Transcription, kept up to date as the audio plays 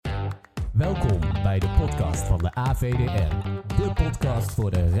Welkom bij de podcast van de AVDR, de podcast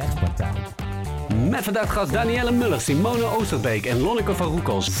voor de rechtspraktijk. Met vandaag gast Danielle Muller, Simone Oosterbeek en Lonneke van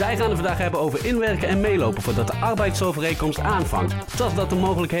Roekels. Zij gaan het vandaag hebben over inwerken en meelopen voordat de arbeidsovereenkomst aanvangt. Tast dat de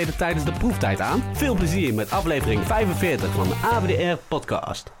mogelijkheden tijdens de proeftijd aan? Veel plezier met aflevering 45 van de AVDR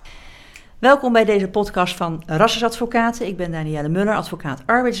podcast. Welkom bij deze podcast van Rasses Advocaten. Ik ben Danielle Muller, advocaat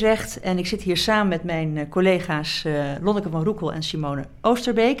arbeidsrecht. En ik zit hier samen met mijn collega's Lonneke van Roekel en Simone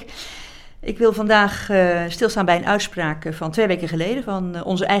Oosterbeek. Ik wil vandaag stilstaan bij een uitspraak van 2 weken geleden van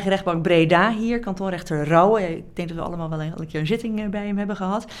onze eigen rechtbank Breda hier, kantonrechter Rauwe. Ik denk dat we allemaal wel een keer een zitting bij hem hebben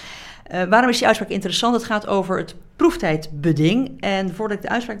gehad. Waarom is die uitspraak interessant? Het gaat over het proeftijdbeding. En voordat ik de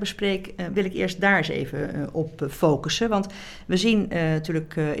uitspraak bespreek, wil ik eerst daar eens even op focussen. Want we zien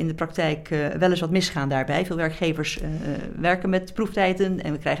natuurlijk in de praktijk wel eens wat misgaan daarbij. Veel werkgevers werken met proeftijden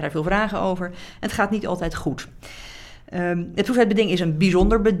en we krijgen daar veel vragen over. En het gaat niet altijd goed. Het proeftijdbeding is een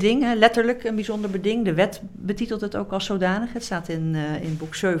bijzonder beding, letterlijk een bijzonder beding. De wet betitelt het ook als zodanig. Het staat in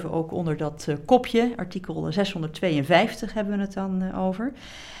boek 7 ook onder dat kopje, artikel 652 hebben we het dan over.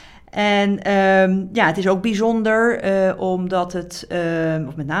 En het is ook bijzonder omdat het,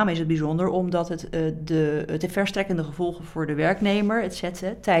 of met name is het bijzonder, omdat het de verstrekkende gevolgen voor de werknemer, het zet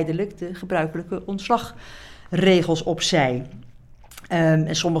tijdelijk de gebruikelijke ontslagregels opzij.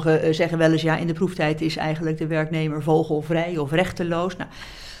 En sommigen zeggen wel eens, ja, in de proeftijd is eigenlijk de werknemer vogelvrij of rechteloos. Nou,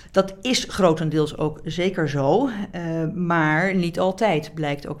 dat is grotendeels ook zeker zo, maar niet altijd,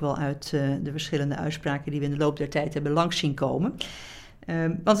 blijkt ook wel uit de verschillende uitspraken die we in de loop der tijd hebben langs zien komen.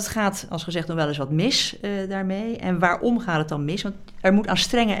 Want het gaat, als gezegd, nog wel eens wat mis daarmee. En waarom gaat het dan mis? Want er moet aan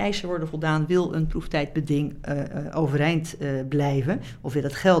strenge eisen worden voldaan, wil een proeftijdbeding overeind blijven of wil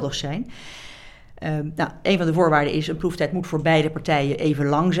het geldig zijn. Een van de voorwaarden is, een proeftijd moet voor beide partijen even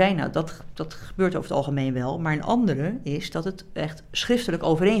lang zijn. Nou, dat gebeurt over het algemeen wel. Maar een andere is dat het echt schriftelijk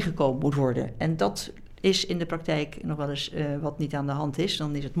overeengekomen moet worden. En dat is in de praktijk nog wel eens wat niet aan de hand is.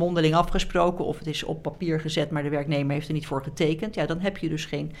 Dan is het mondeling afgesproken of het is op papier gezet, maar de werknemer heeft er niet voor getekend. Ja, dan heb je dus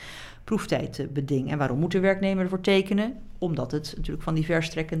geen proeftijdbeding. En waarom moet de werknemer ervoor tekenen? Omdat het natuurlijk van die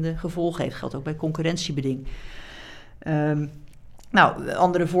verstrekkende gevolgen heeft. Geldt ook bij concurrentiebeding.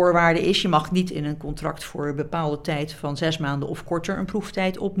 Andere voorwaarde is, je mag niet in een contract voor een bepaalde tijd van 6 maanden of korter een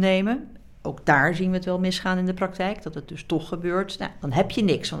proeftijd opnemen. Ook daar zien we het wel misgaan in de praktijk, dat het dus toch gebeurt. Nou, dan heb je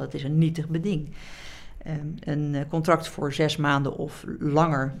niks, want het is een nietig beding. Een contract voor 6 maanden of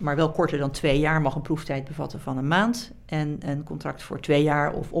langer, maar wel korter dan 2 jaar, mag een proeftijd bevatten van 1 maand. En een contract voor 2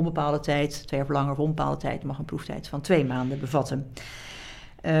 jaar of onbepaalde tijd, 2 jaar of langer of onbepaalde tijd, mag een proeftijd van 2 maanden bevatten.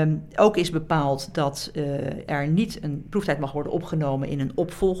 Ook is bepaald dat er niet een proeftijd mag worden opgenomen in een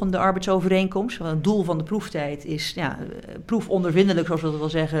opvolgende arbeidsovereenkomst. Want het doel van de proeftijd is proefondervindelijk, zoals we dat wel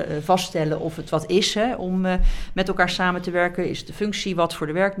zeggen, vaststellen of het wat is. Om met elkaar samen te werken. Is de functie wat voor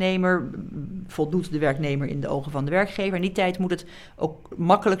de werknemer? Voldoet de werknemer in de ogen van de werkgever? In die tijd moet het ook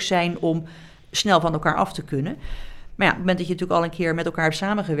makkelijk zijn om snel van elkaar af te kunnen. Maar ja, op het moment dat je natuurlijk al een keer met elkaar hebt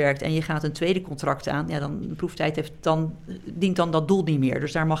samengewerkt en je gaat een tweede contract aan, ja, dan de proeftijd dient dan dat doel niet meer.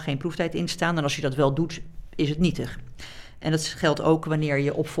 Dus daar mag geen proeftijd in staan. En als je dat wel doet, is het nietig. En dat geldt ook wanneer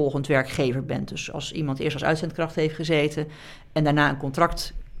je opvolgend werkgever bent. Dus als iemand eerst als uitzendkracht heeft gezeten en daarna een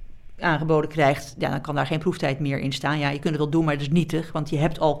contract aangeboden krijgt, ja, dan kan daar geen proeftijd meer in staan. Ja, je kunt het wel doen, maar het is nietig, want je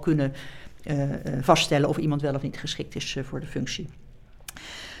hebt al kunnen vaststellen of iemand wel of niet geschikt is voor de functie.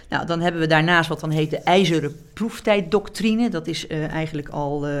 Nou, dan hebben we daarnaast wat dan heet de ijzeren proeftijddoctrine. Dat is eigenlijk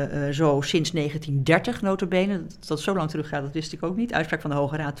al zo sinds 1930 nota bene. Dat zo lang terug gaat, dat wist ik ook niet. Uitspraak van de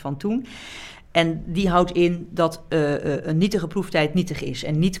Hoge Raad van toen. En die houdt in dat een nietige proeftijd nietig is.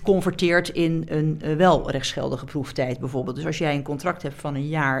 En niet converteert in een wel rechtsgeldige proeftijd bijvoorbeeld. Dus als jij een contract hebt van 1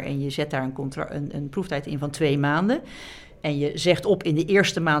 jaar en je zet daar een proeftijd in van 2 maanden... en je zegt op in de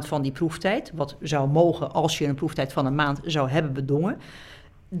eerste maand van die proeftijd, wat zou mogen als je een proeftijd van 1 maand zou hebben bedongen,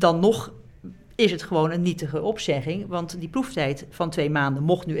 dan nog is het gewoon een nietige opzegging, want die proeftijd van 2 maanden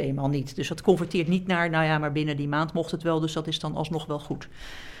mocht nu eenmaal niet. Dus dat converteert niet naar, nou ja, maar binnen die maand mocht het wel, dus dat is dan alsnog wel goed.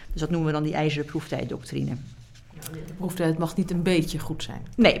 Dus dat noemen we dan die ijzeren proeftijddoctrine. De proeftijd mag niet een beetje goed zijn.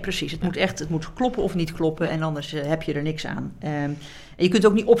 Nee, precies. Het moet kloppen of niet kloppen en anders heb je er niks aan. En je kunt het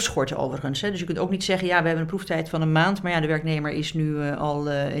ook niet opschorten overigens. Hè. Dus je kunt ook niet zeggen, ja, we hebben een proeftijd van 1 maand, maar ja, de werknemer is nu al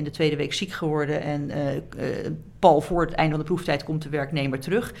in de 2e week ziek geworden en pal voor het einde van de proeftijd komt de werknemer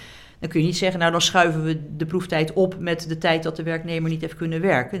terug. Dan kun je niet zeggen, nou dan schuiven we de proeftijd op met de tijd dat de werknemer niet heeft kunnen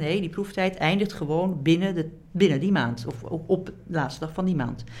werken. Nee, die proeftijd eindigt gewoon binnen die maand of op de laatste dag van die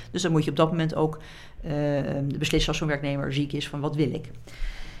maand. Dus dan moet je op dat moment ook beslissen als zo'n werknemer ziek is van wat wil ik.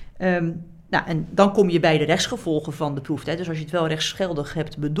 En dan kom je bij de rechtsgevolgen van de proeftijd. Dus als je het wel rechtsgeldig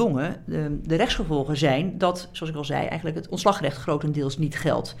hebt bedongen, de rechtsgevolgen zijn dat, zoals ik al zei, eigenlijk het ontslagrecht grotendeels niet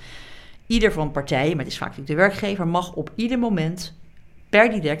geldt. ieder van partijen, maar het is vaak natuurlijk de werkgever, mag op ieder moment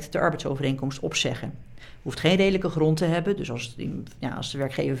per direct de arbeidsovereenkomst opzeggen. Hoeft geen redelijke grond te hebben. Dus als de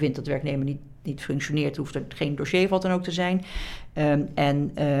werkgever vindt dat de werknemer niet functioneert, hoeft er geen dossier wat dan ook te zijn.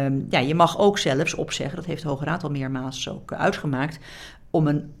 Je mag ook zelfs opzeggen, dat heeft de Hoge Raad al meermaals ook uitgemaakt, om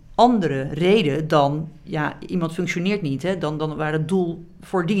een andere reden dan, iemand functioneert niet, hè, dan waar het doel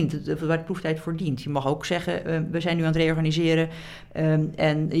voor dient, waar de proeftijd voor dient. Je mag ook zeggen, we zijn nu aan het reorganiseren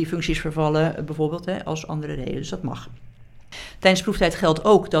en je functie is vervallen, bijvoorbeeld, als andere reden. Dus dat mag. Tijdens de proeftijd geldt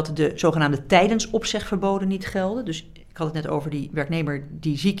ook dat de zogenaamde tijdensopzegverboden niet gelden. Dus ik had het net over die werknemer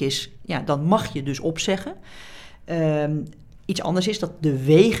die ziek is. Ja, dan mag je dus opzeggen. Iets anders is dat de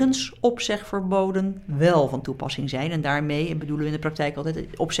wegensopzegverboden wel van toepassing zijn. En daarmee bedoelen we in de praktijk altijd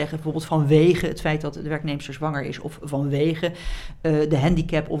het opzeggen bijvoorbeeld vanwege het feit dat de werknemster zwanger is of vanwege de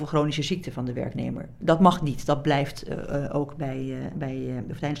handicap of een chronische ziekte van de werknemer. Dat mag niet. Dat blijft ook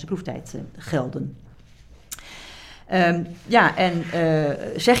tijdens de proeftijd gelden.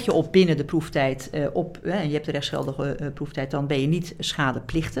 Zeg je op binnen de proeftijd en je hebt de rechtsgeldige proeftijd, dan ben je niet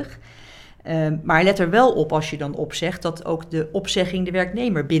schadeplichtig. Maar let er wel op als je dan opzegt dat ook de opzegging de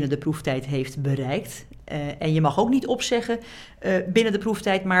werknemer binnen de proeftijd heeft bereikt. En je mag ook niet opzeggen binnen de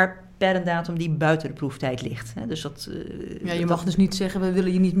proeftijd, maar per een datum die buiten de proeftijd ligt. Dus je mag dus niet zeggen, we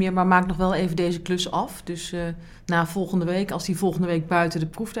willen je niet meer, maar maak nog wel even deze klus af. Dus na volgende week, als die volgende week buiten de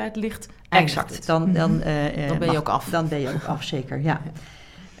proeftijd ligt, exact. Dan ben je ook af. Dan ben je ook af, zeker, ja.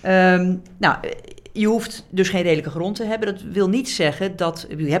 Je hoeft dus geen redelijke grond te hebben. Dat wil niet zeggen dat,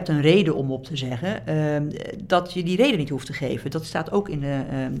 je hebt een reden om op te zeggen, dat je die reden niet hoeft te geven. Dat staat ook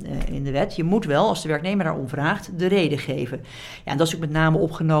in de wet. Je moet wel, als de werknemer daarom vraagt, de reden geven. Ja, en dat is ook met name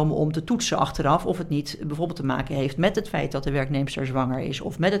opgenomen om te toetsen achteraf of het niet bijvoorbeeld te maken heeft met het feit dat de werknemster zwanger is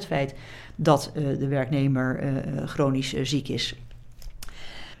of met het feit dat de werknemer chronisch ziek is.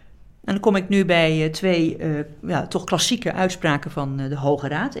 En dan kom ik nu bij twee toch klassieke uitspraken van de Hoge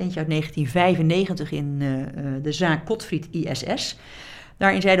Raad. Eentje uit 1995 in de zaak Kotfried ISS.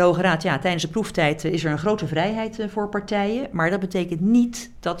 Daarin zei de Hoge Raad, tijdens de proeftijd is er een grote vrijheid voor partijen. Maar dat betekent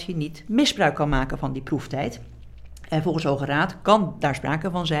niet dat je niet misbruik kan maken van die proeftijd. En volgens de Hoge Raad kan daar sprake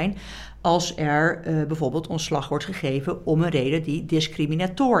van zijn als er bijvoorbeeld ontslag wordt gegeven om een reden die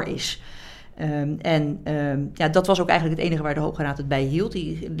discriminator is. Dat was ook eigenlijk het enige waar de Hoge Raad het bij hield.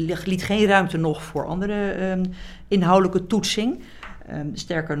 Die liet geen ruimte nog voor andere inhoudelijke toetsing.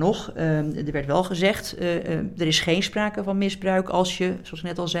 Sterker nog, er werd wel gezegd, er is geen sprake van misbruik als je, zoals ik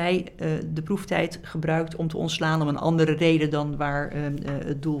net al zei, de proeftijd gebruikt om te ontslaan om een andere reden dan waar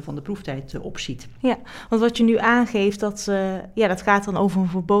het doel van de proeftijd op ziet. Ja, want wat je nu aangeeft, dat gaat dan over een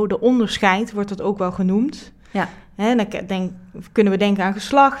verboden onderscheid, wordt dat ook wel genoemd. Ja. Dan kunnen we denken aan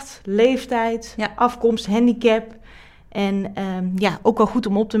geslacht, leeftijd, afkomst, handicap. En ook wel goed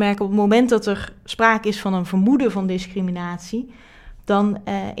om op te merken, op het moment dat er sprake is van een vermoeden van discriminatie, dan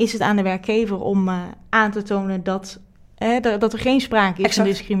is het aan de werkgever om aan te tonen dat er geen sprake is van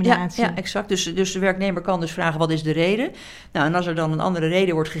discriminatie. Ja, exact. Dus de werknemer kan dus vragen, wat is de reden? Nou, en als er dan een andere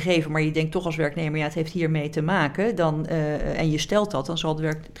reden wordt gegeven, maar je denkt toch als werknemer, het heeft hiermee te maken, en je stelt dat, dan zal de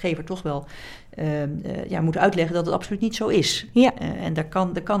werkgever toch wel moeten uitleggen dat het absoluut niet zo is. Ja. En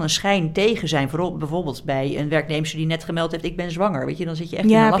er kan een schijn tegen zijn, vooral bijvoorbeeld bij een werknemer die net gemeld heeft, ik ben zwanger. Weet je, dan zit je echt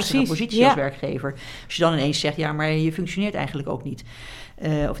in een lastige positie als werkgever. Als je dan ineens zegt, maar je functioneert eigenlijk ook niet.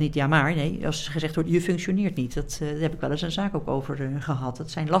 Of niet, als gezegd wordt, je functioneert niet. Daar heb ik wel eens een zaak ook over gehad.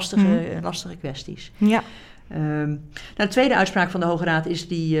 Dat zijn lastige kwesties. Ja. De tweede uitspraak van de Hoge Raad is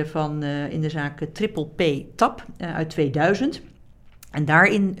die in de zaak Triple P TAP uit 2000. En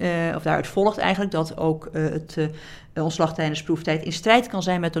daaruit volgt eigenlijk dat ook het ontslag tijdens proeftijd in strijd kan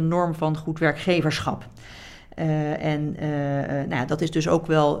zijn met de norm van goed werkgeverschap. Dat is dus ook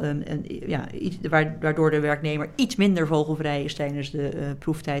wel waardoor de werknemer iets minder vogelvrij is tijdens de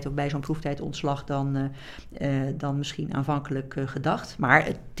proeftijd of bij zo'n proeftijdontslag dan misschien aanvankelijk gedacht. Maar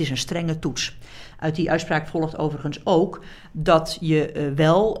het is een strenge toets. Uit die uitspraak volgt overigens ook dat je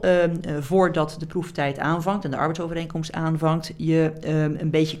voordat de proeftijd aanvangt en de arbeidsovereenkomst aanvangt, je een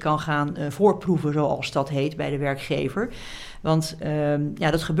beetje kan gaan voorproeven, zoals dat heet, bij de werkgever. Want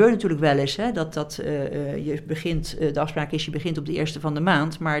dat gebeurt natuurlijk wel eens, hè, dat je begint, de afspraak is je begint op de eerste van de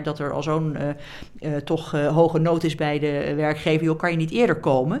maand, maar dat er al zo'n hoge nood is bij de werkgever, kan je niet eerder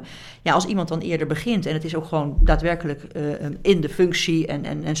komen. Ja, als iemand dan eerder begint en het is ook gewoon daadwerkelijk in de functie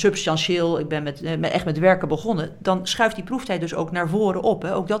en substantieel, ik ben met echt met werken begonnen, dan schuift die proeftijd dus ook naar voren op.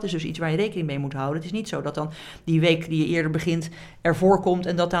 Hè. Ook dat is dus iets waar je rekening mee moet houden. Het is niet zo dat dan die week die je eerder begint ervoor komt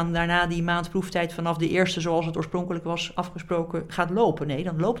en dat dan daarna die maand proeftijd vanaf de eerste, zoals het oorspronkelijk was afgesproken, gaat lopen. Nee,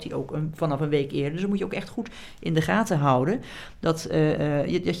 dan loopt die ook vanaf een week eerder. Dus dan moet je ook echt goed in de gaten houden dat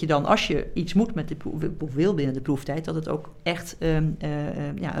je dan, als je iets moet met de of wil binnen de proeftijd, dat het ook echt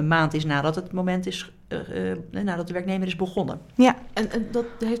een maand is nadat het moment is, nadat de werknemer is begonnen. Ja, en dat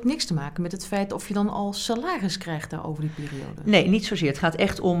heeft niks te maken met het feit of je dan al salaris krijgt daar over die periode. Nee, niet zozeer. Het gaat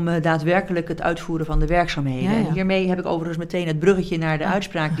echt om daadwerkelijk het uitvoeren van de werkzaamheden. Ja. En hiermee heb ik overigens meteen het bruggetje naar de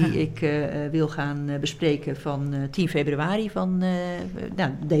uitspraak die ik wil gaan bespreken van 10 februari van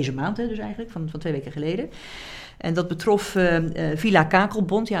deze maand, dus eigenlijk, van 2 weken geleden. En dat betrof Villa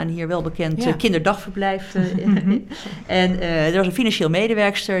Kakelbond, en hier wel bekend kinderdagverblijf. En er was een financieel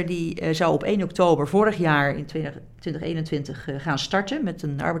medewerkster die zou op 1 oktober vorig jaar in 2021 gaan starten met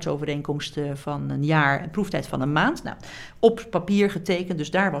een arbeidsovereenkomst van een jaar, een proeftijd van een maand. Nou, op papier getekend,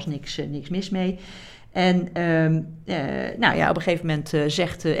 dus daar was niks mis mee. En op een gegeven moment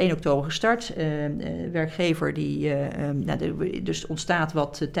zegt 1 oktober gestart. Werkgever dus ontstaat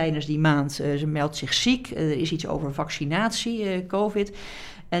wat tijdens die maand. Ze meldt zich ziek. Er is iets over vaccinatie, COVID.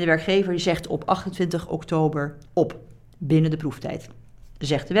 En de werkgever zegt op 28 oktober op, binnen de proeftijd.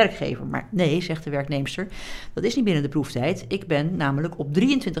 Zegt de werkgever. Maar nee, zegt de werknemster, dat is niet binnen de proeftijd. Ik ben namelijk op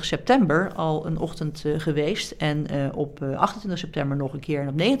 23 september al een ochtend geweest. En op 28 september nog een keer en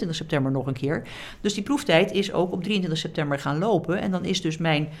op 29 september nog een keer. Dus die proeftijd is ook op 23 september gaan lopen. En dan is dus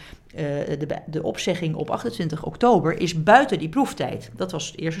de opzegging op 28 oktober is buiten die proeftijd. Dat was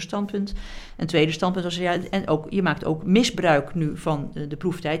het eerste standpunt. En het tweede standpunt was, je maakt ook misbruik nu van de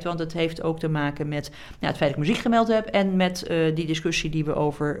proeftijd. Want het heeft ook te maken met het feit dat ik me ziek gemeld heb. En met die discussie die we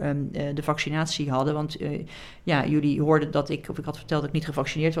over de vaccinatie hadden. Want jullie hoorden dat ik had verteld dat ik niet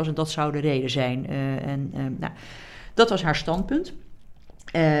gevaccineerd was. En dat zou de reden zijn. Dat was haar standpunt.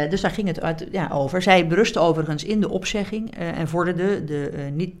 Dus daar ging het over. Zij berustte overigens in de opzegging en vorderde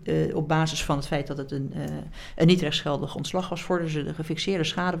niet op basis van het feit dat het een niet rechtsgeldig ontslag was, vorderde ze de gefixeerde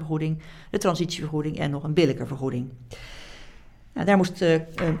schadevergoeding, de transitievergoeding en nog een billijke vergoeding. Nou, daar moest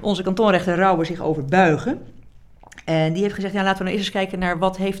onze kantonrechter Rauwe zich over buigen. En die heeft gezegd, laten we nou eerst eens kijken naar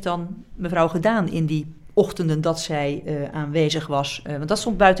wat heeft dan mevrouw gedaan in die ochtenden dat zij aanwezig was. Want dat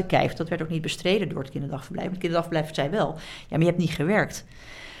stond buiten kijf. Dat werd ook niet bestreden door het kinderdagverblijf. Het kinderdagverblijf zei wel, maar je hebt niet gewerkt.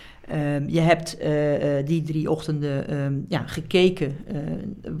 Je hebt die 3 ochtenden gekeken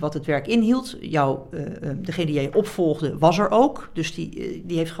wat het werk inhield. Degene die jij opvolgde was er ook. Dus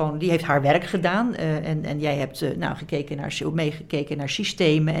die heeft haar werk gedaan. En jij hebt meegekeken naar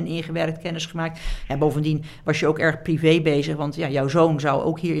systemen en ingewerkt, kennis gemaakt. Ja, bovendien was je ook erg privé bezig. Want jouw zoon zou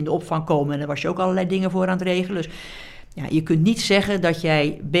ook hier in de opvang komen. En daar was je ook allerlei dingen voor aan het regelen. Dus je kunt niet zeggen dat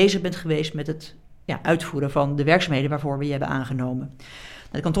jij bezig bent geweest met het uitvoeren van de werkzaamheden waarvoor we je hebben aangenomen.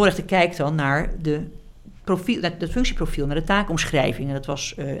 De kantonrechter kijkt dan naar het functieprofiel, naar de taakomschrijving. En dat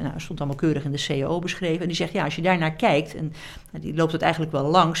stond allemaal keurig in de CAO beschreven. En die zegt, als je daar naar kijkt, en die loopt het eigenlijk wel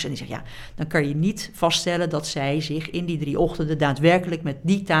langs. En die zegt, dan kan je niet vaststellen dat zij zich in die 3 ochtenden daadwerkelijk met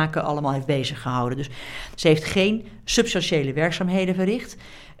die taken allemaal heeft bezig gehouden. Dus ze heeft geen substantiële werkzaamheden verricht.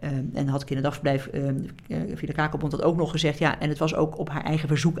 En had kinderdagverblijf, Villa Kakelbond had ook nog gezegd, en het was ook op haar eigen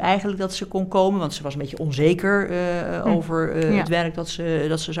verzoek eigenlijk dat ze kon komen, want ze was een beetje onzeker over het werk dat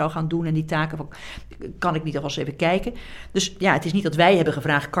ze zou gaan doen en die taken van, kan ik niet alvast even kijken. Dus het is niet dat wij hebben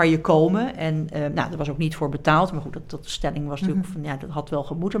gevraagd, kan je komen? En er was ook niet voor betaald, maar goed, dat de stelling was natuurlijk van, dat had wel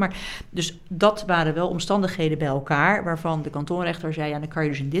gemoeten. Maar dus dat waren wel omstandigheden bij elkaar, waarvan de kantonrechter zei, dan kan je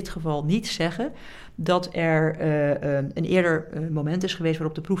dus in dit geval niet zeggen dat er een eerder moment is geweest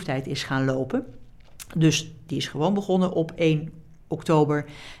waarop de proeftijd is gaan lopen. Dus die is gewoon begonnen op 1 oktober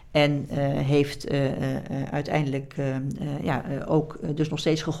en heeft uiteindelijk ook dus nog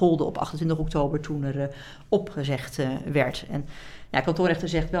steeds gegolden op 28 oktober toen er opgezegd werd. En kantonrechter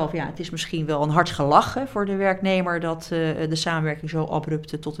zegt wel van het is misschien wel een hard gelach voor de werknemer dat de samenwerking zo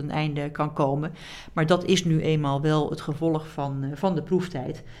abrupt tot een einde kan komen. Maar dat is nu eenmaal wel het gevolg van de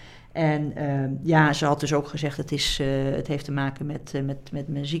proeftijd. En ze had dus ook gezegd, het heeft te maken met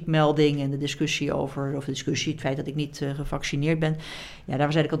mijn ziekmelding en de discussie het feit dat ik niet gevaccineerd ben. Ja,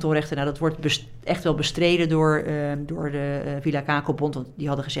 daar zei de kantonrechter, dat wordt echt wel bestreden door de Villa Kakelbond. Want die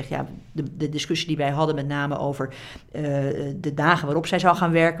hadden gezegd, de discussie die wij hadden met name over de dagen waarop zij zou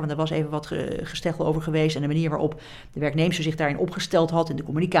gaan werken. Want daar was even wat gesteggel over geweest. En de manier waarop de werknemster zich daarin opgesteld had in de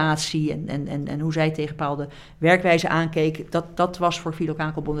communicatie. En hoe zij tegen bepaalde werkwijze aankeek. Dat was voor Villa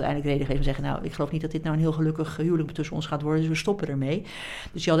Kakelbond uiteindelijk waarschijnlijk reden geweest om te zeggen, nou, ik geloof niet dat dit nou een heel gelukkig huwelijk tussen ons gaat worden, dus we stoppen ermee.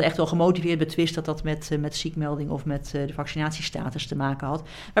 Dus die hadden echt wel gemotiveerd betwist dat dat met ziekmelding of met de vaccinatiestatus te maken had.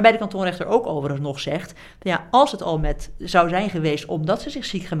 Waarbij de kantonrechter ook overigens nog zegt, ja, als het al zou zijn geweest omdat ze zich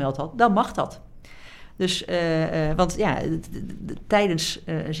ziek gemeld had, dan mag dat. Dus, want ja, tijdens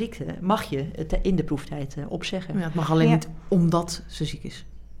ziekte mag je het in de proeftijd opzeggen. Ja, het mag alleen niet omdat ze ziek is.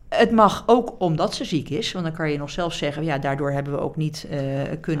 Het mag ook omdat ze ziek is, want dan kan je nog zelf zeggen, ja, daardoor hebben we ook niet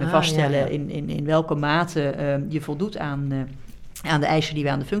kunnen vaststellen in welke mate je voldoet aan de eisen die we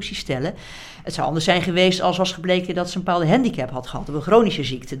aan de functie stellen. Het zou anders zijn geweest als was gebleken dat ze een bepaalde handicap had gehad, of een chronische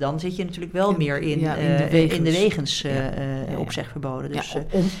ziekte. Dan zit je natuurlijk wel meer in de wegens opzegverboden. Dus,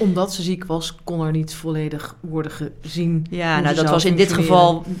 omdat ze ziek was, kon er niet volledig worden gezien. Ja, nou dat was in dit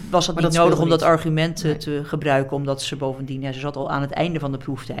geval niet nodig om dat argument te gebruiken, omdat ze bovendien, ze zat al aan het einde van de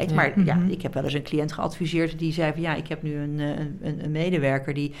proeftijd. Ja. Maar ik heb wel eens een cliënt geadviseerd die zei van ik heb nu een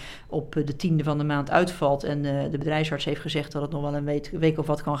medewerker die op de 10e van de maand uitvalt en de bedrijfsarts heeft gezegd dat het nog wel een week of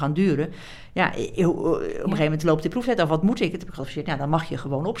wat kan gaan duren. Ja, op een gegeven moment loopt de proeftijd af. Wat moet ik? Dat heb ik geadviseerd. Dan mag je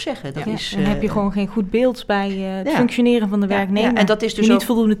gewoon opzeggen. Dat is, dan heb je gewoon geen goed beeld bij het functioneren van de werknemer. Ja, en dat is dus niet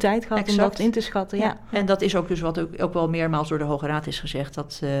voldoende tijd gehad om dat in te schatten. Ja. En dat is ook dus wat ook wel meermaals door de Hoge Raad is gezegd.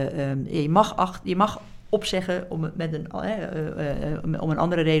 Dat je mag opzeggen om een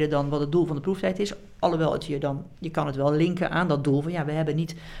andere reden dan wat het doel van de proeftijd is. Alhoewel je kan het wel linken aan dat doel van we hebben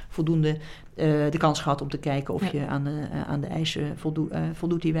niet voldoende de kans gehad om te kijken of je aan de eisen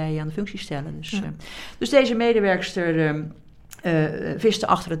voldoet die wij aan de functie stellen. Dus deze medewerkster viste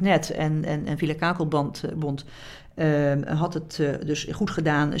achter het net en Villa Kakelbond had het dus goed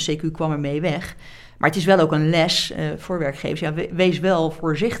gedaan. CQ kwam ermee weg. Maar het is wel ook een les voor werkgevers. Ja, wees wel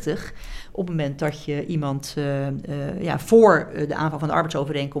voorzichtig op het moment dat je iemand voor de aanvang van de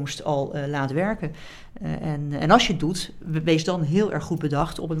arbeidsovereenkomst al laat werken. En als je het doet, wees dan heel erg goed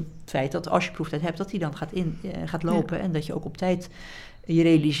bedacht op het feit dat als je proeftijd hebt, dat die dan gaat lopen. En dat je ook op tijd je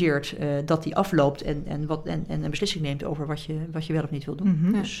realiseert dat die afloopt en een beslissing neemt over wat je wel of niet wil doen.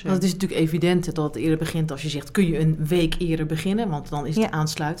 Mm-hmm. Dus, want het is natuurlijk evident dat het eerder begint als je zegt, kun je een week eerder beginnen, want dan is het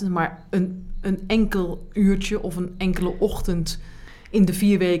aansluitend. Maar een enkel uurtje of een enkele ochtend in de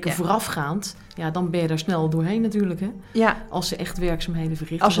 4 weken voorafgaand, dan ben je daar snel doorheen natuurlijk. Hè? Ja. Als ze echt werkzaamheden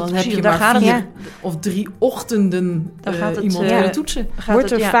verrichten. Dan heb je maar 4 of 3 ochtenden iemand willen toetsen.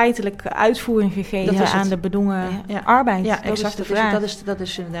 Wordt er feitelijk uitvoering gegeven aan de bedongen arbeid? Ja, exact. Dat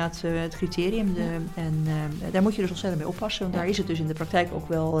is inderdaad het criterium. Daar moet je dus ontzettend mee oppassen. Want daar is het dus in de praktijk ook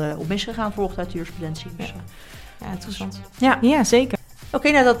wel op misgegaan volgens uit de jurisprudentie. Dus, interessant. Ja, zeker.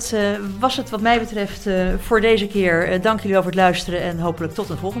 Oké, dat was het wat mij betreft voor deze keer. Dank jullie wel voor het luisteren en hopelijk tot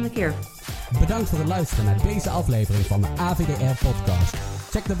een volgende keer. Bedankt voor het luisteren naar deze aflevering van de AVDR-podcast.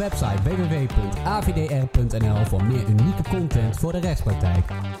 Check de website www.avdr.nl voor meer unieke content voor de rechtspraktijk.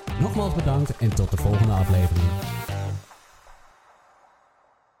 Nogmaals bedankt en tot de volgende aflevering.